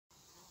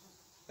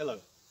Hello,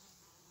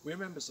 we're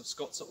members of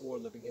Scots At War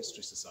Living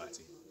History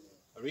Society,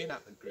 a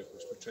reenactment group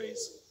which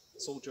portrays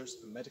soldiers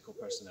and medical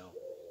personnel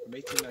from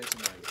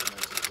 1899 to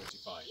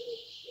 1945.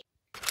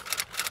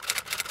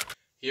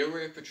 Here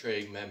we are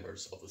portraying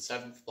members of the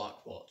 7th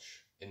Black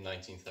Watch in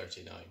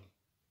 1939.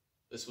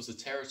 This was a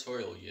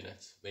territorial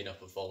unit made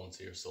up of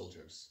volunteer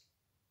soldiers.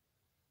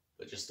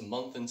 But just a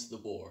month into the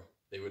war,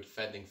 they were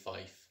defending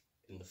Fife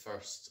in the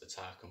first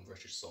attack on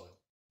British soil.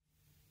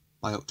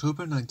 By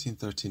October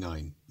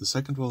 1939, the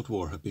Second World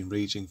War had been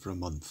raging for a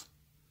month.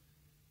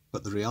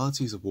 But the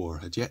realities of war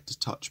had yet to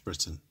touch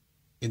Britain.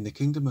 In the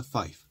Kingdom of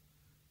Fife,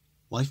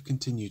 life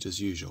continued as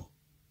usual,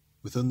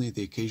 with only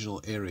the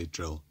occasional air raid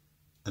drill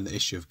and the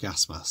issue of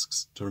gas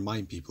masks to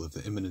remind people of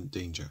the imminent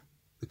danger.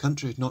 The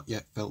country had not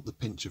yet felt the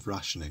pinch of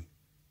rationing,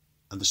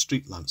 and the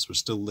street lamps were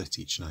still lit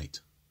each night.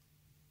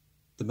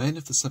 The men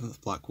of the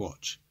 7th Black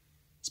Watch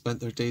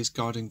spent their days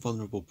guarding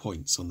vulnerable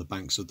points on the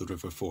banks of the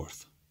River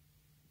Forth.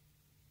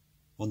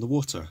 On the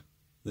water,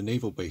 the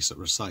naval base at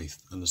Rosyth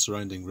and the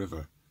surrounding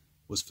river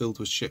was filled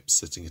with ships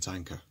sitting at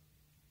anchor.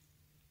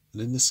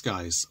 And in the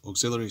skies,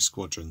 auxiliary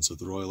squadrons of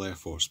the Royal Air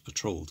Force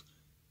patrolled,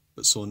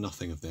 but saw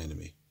nothing of the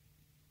enemy.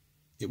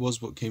 It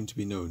was what came to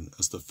be known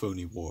as the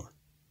phony war.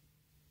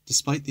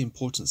 Despite the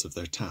importance of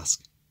their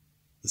task,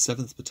 the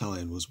 7th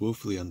Battalion was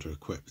woefully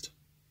under-equipped.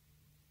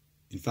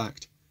 In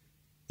fact,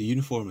 the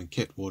uniform and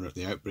kit worn at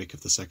the outbreak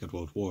of the Second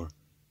World War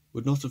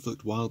would not have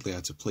looked wildly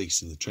out of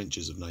place in the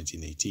trenches of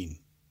 1918.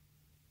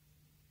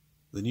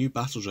 The new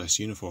battle dress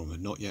uniform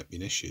had not yet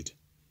been issued,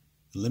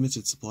 and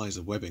limited supplies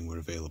of webbing were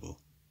available.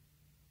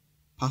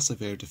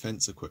 Passive air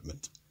defence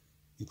equipment,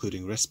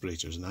 including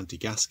respirators and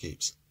anti-gas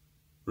capes,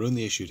 were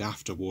only issued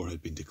after war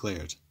had been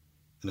declared,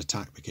 and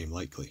attack became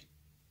likely.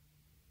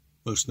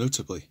 Most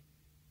notably,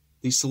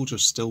 these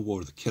soldiers still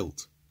wore the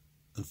kilt,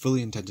 and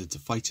fully intended to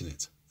fight in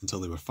it until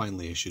they were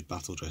finally issued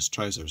battle dress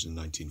trousers in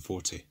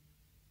 1940.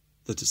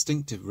 The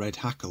distinctive red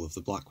hackle of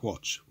the Black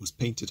Watch was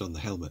painted on the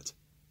helmet,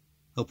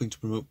 helping to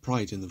promote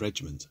pride in the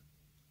regiment,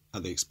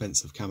 at the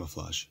expense of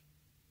camouflage.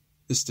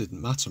 This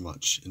didn't matter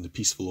much in the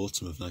peaceful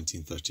autumn of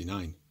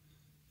 1939,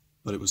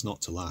 but it was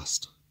not to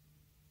last.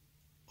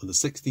 On the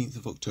 16th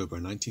of October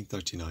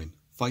 1939,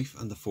 Fife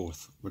and the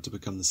 4th were to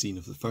become the scene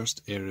of the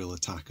first aerial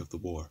attack of the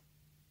war.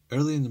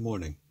 Early in the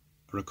morning,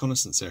 a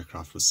reconnaissance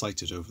aircraft was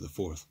sighted over the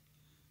Forth,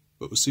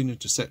 but was soon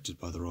intercepted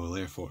by the Royal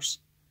Air Force,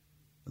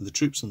 and the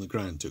troops on the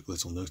ground took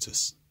little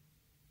notice.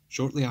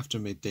 Shortly after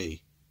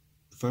midday,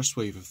 the first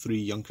wave of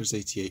 3 Junkers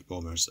 88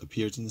 bombers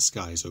appeared in the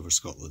skies over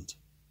Scotland.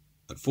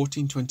 At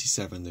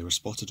 14:27 they were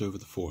spotted over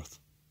the Forth,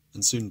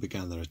 and soon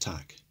began their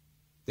attack.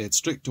 They had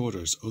strict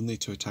orders only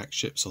to attack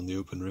ships on the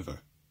open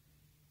river.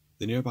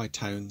 The nearby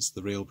towns,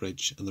 the rail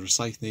bridge, and the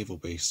Rosyth naval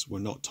base were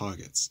not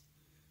targets,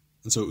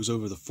 and so it was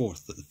over the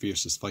Forth that the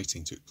fiercest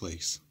fighting took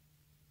place.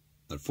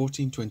 At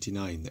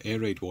 14:29 the air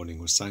raid warning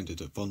was sounded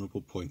at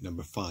vulnerable point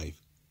number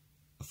 5,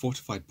 a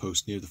fortified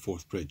post near the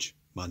Forth Bridge,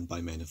 manned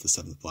by men of the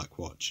 7th Black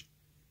Watch,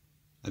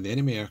 and the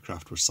enemy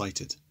aircraft were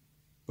sighted,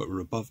 but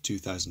were above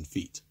 2,000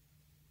 feet,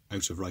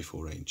 out of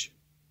rifle range.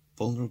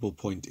 Vulnerable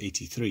point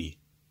 83,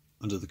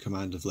 under the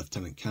command of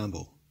Lieutenant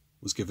Campbell,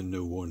 was given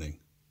no warning.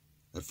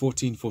 At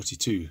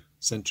 14:42,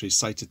 sentries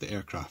sighted the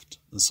aircraft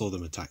and saw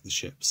them attack the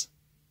ships.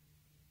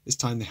 This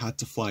time they had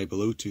to fly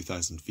below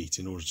 2,000 feet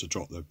in order to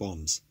drop their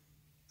bombs,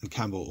 and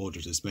Campbell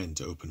ordered his men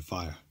to open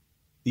fire.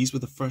 These were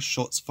the first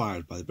shots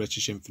fired by the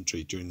British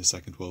infantry during the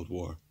Second World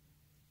War,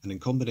 and in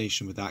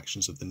combination with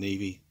actions of the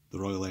Navy, the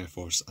Royal Air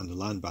Force and the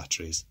land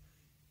batteries,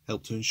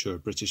 helped to ensure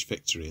British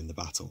victory in the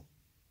battle.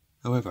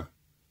 However,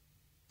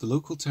 the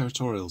local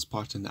Territorials'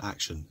 part in the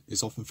action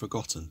is often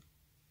forgotten,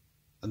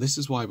 and this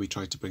is why we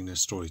tried to bring their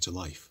story to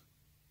life.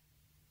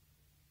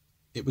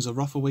 It was a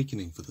rough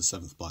awakening for the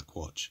 7th Black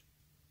Watch,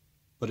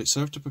 but it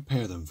served to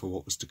prepare them for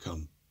what was to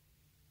come.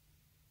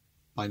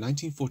 By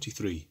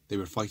 1943 they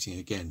were fighting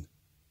again,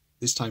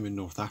 this time in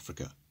North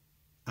Africa,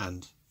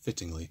 and,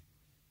 fittingly,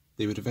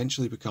 they would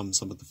eventually become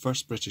some of the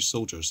first British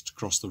soldiers to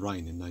cross the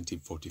Rhine in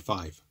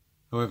 1945.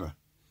 However,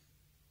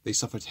 they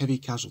suffered heavy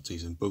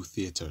casualties in both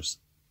theatres,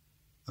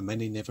 and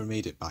many never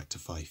made it back to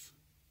Fife.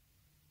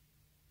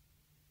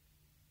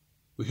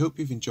 We hope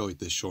you've enjoyed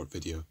this short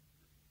video,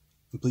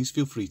 and please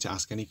feel free to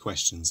ask any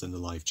questions in the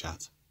live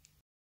chat.